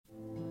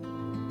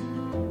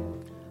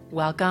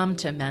Welcome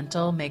to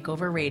Mental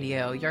Makeover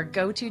Radio, your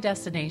go-to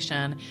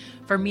destination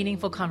for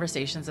meaningful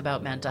conversations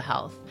about mental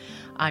health.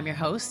 I'm your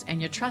host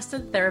and your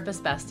trusted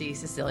therapist bestie,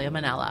 Cecilia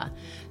Manella.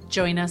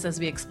 Join us as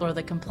we explore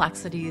the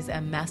complexities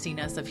and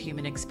messiness of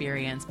human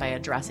experience by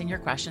addressing your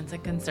questions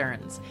and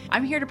concerns.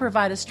 I'm here to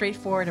provide a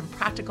straightforward and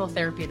practical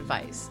therapy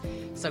advice.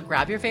 So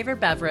grab your favorite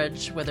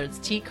beverage, whether it's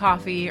tea,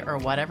 coffee, or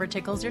whatever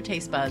tickles your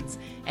taste buds,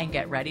 and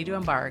get ready to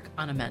embark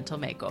on a mental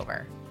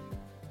makeover.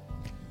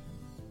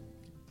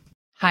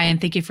 Hi,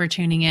 and thank you for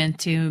tuning in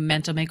to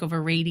Mental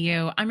Makeover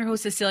Radio. I'm your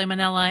host, Cecilia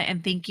Manella,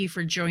 and thank you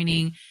for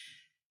joining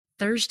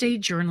Thursday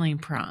Journaling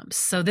Prompts.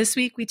 So this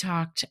week we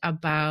talked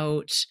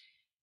about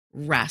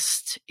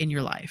rest in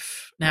your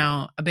life.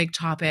 Now, a big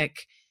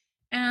topic,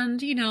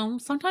 and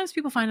sometimes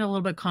people find it a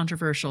little bit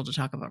controversial to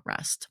talk about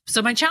rest.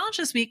 So my challenge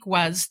this week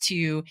was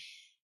to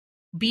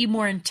be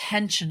more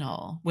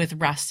intentional with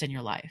rest in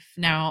your life.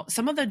 Now,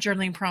 some of the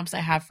journaling prompts I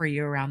have for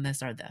you around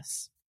this are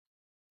this.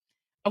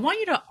 I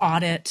want you to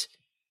audit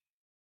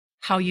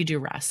how you do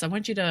rest. I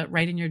want you to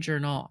write in your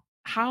journal,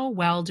 how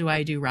well do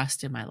I do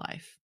rest in my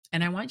life?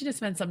 And I want you to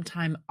spend some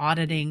time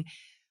auditing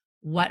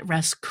what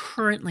rest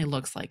currently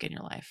looks like in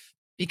your life,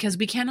 because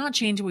we cannot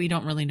change what we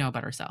don't really know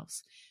about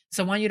ourselves.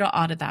 So I want you to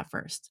audit that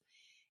first.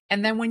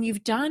 And then when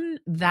you've done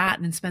that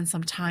and spent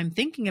some time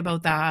thinking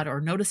about that or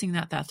noticing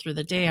that through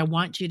the day, I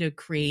want you to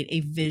create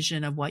a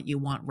vision of what you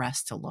want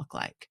rest to look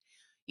like.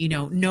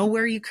 Know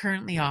where you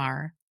currently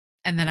are.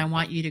 And then I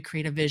want you to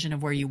create a vision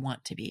of where you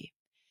want to be.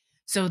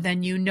 So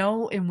then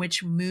in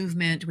which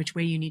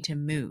way you need to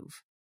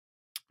move.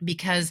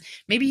 Because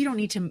maybe you don't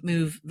need to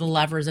move the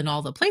levers in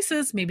all the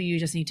places. Maybe you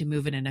just need to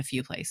move it in a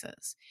few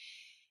places.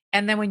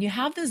 And then when you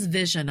have this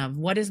vision of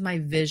what is my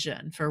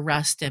vision for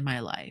rest in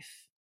my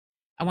life,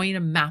 I want you to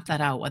map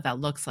that out, what that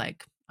looks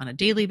like on a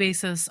daily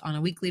basis, on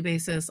a weekly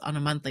basis, on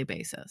a monthly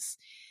basis.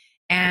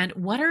 And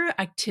what are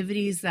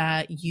activities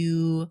that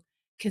you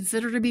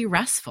consider to be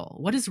restful?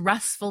 What is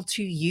restful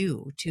to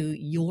you, to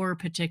your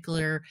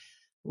particular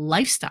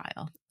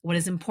lifestyle? What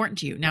is important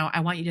to you? Now,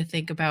 I want you to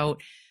think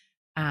about,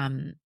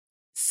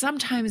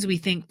 sometimes we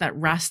think that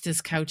rest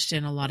is couched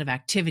in a lot of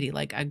activity,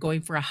 like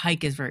going for a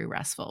hike is very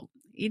restful.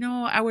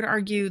 I would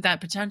argue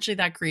that potentially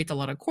that creates a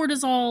lot of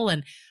cortisol.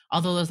 And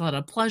although there's a lot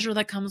of pleasure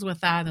that comes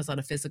with that, there's a lot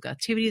of physical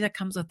activity that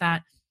comes with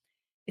that,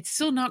 it's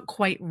still not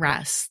quite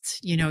rest.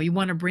 You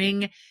want to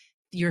bring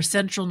your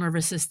central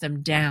nervous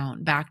system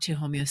down back to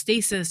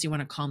homeostasis. You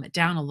want to calm it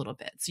down a little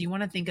bit. So you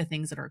want to think of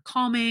things that are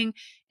calming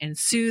and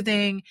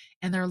soothing,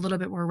 and they're a little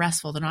bit more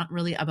restful. They're not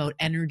really about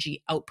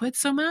energy output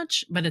so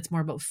much, but it's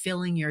more about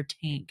filling your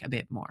tank a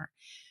bit more.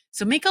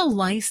 So make a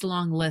nice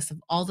long list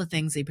of all the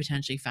things they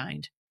potentially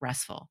find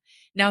restful.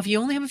 Now, if you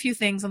only have a few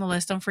things on the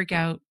list, don't freak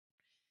out.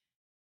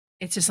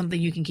 It's just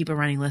something you can keep a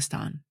running list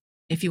on.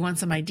 If you want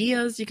some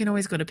ideas, you can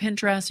always go to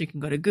Pinterest, you can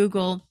go to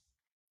Google,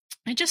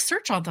 and just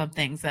search on some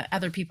things that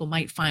other people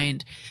might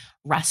find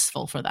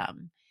restful for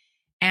them.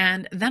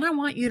 And then I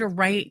want you to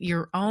write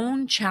your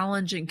own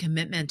challenge and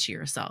commitment to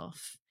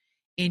yourself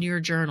in your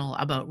journal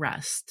about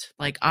rest.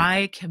 Like,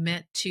 I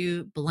commit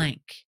to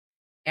blank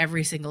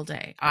every single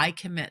day. I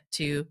commit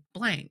to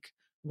blank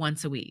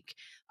once a week.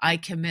 I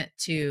commit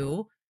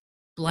to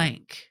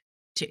blank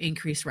to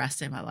increase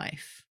rest in my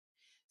life.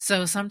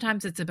 So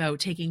sometimes it's about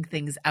taking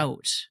things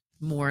out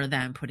more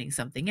than putting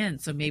something in.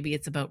 So maybe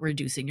it's about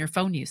reducing your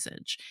phone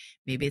usage.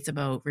 Maybe it's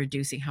about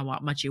reducing how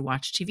much you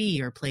watch TV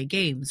or play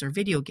games or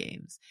video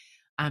games.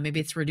 Maybe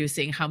it's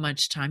reducing how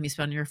much time you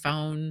spend on your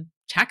phone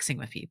texting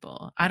with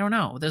people. I don't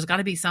know. There's got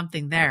to be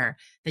something there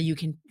that you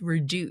can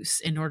reduce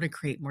in order to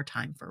create more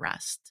time for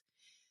rest.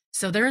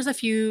 So there's a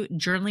few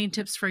journaling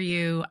tips for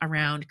you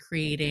around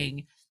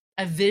creating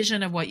a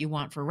vision of what you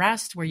want for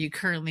rest, where you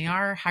currently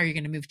are, how you're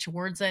going to move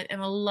towards it, and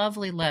a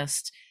lovely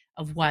list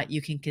of what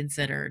you can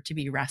consider to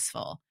be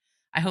restful.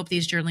 I hope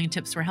these journaling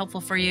tips were helpful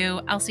for you.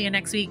 I'll see you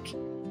next week.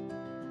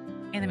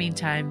 In the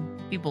meantime,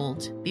 be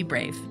bold, be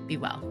brave, be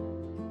well.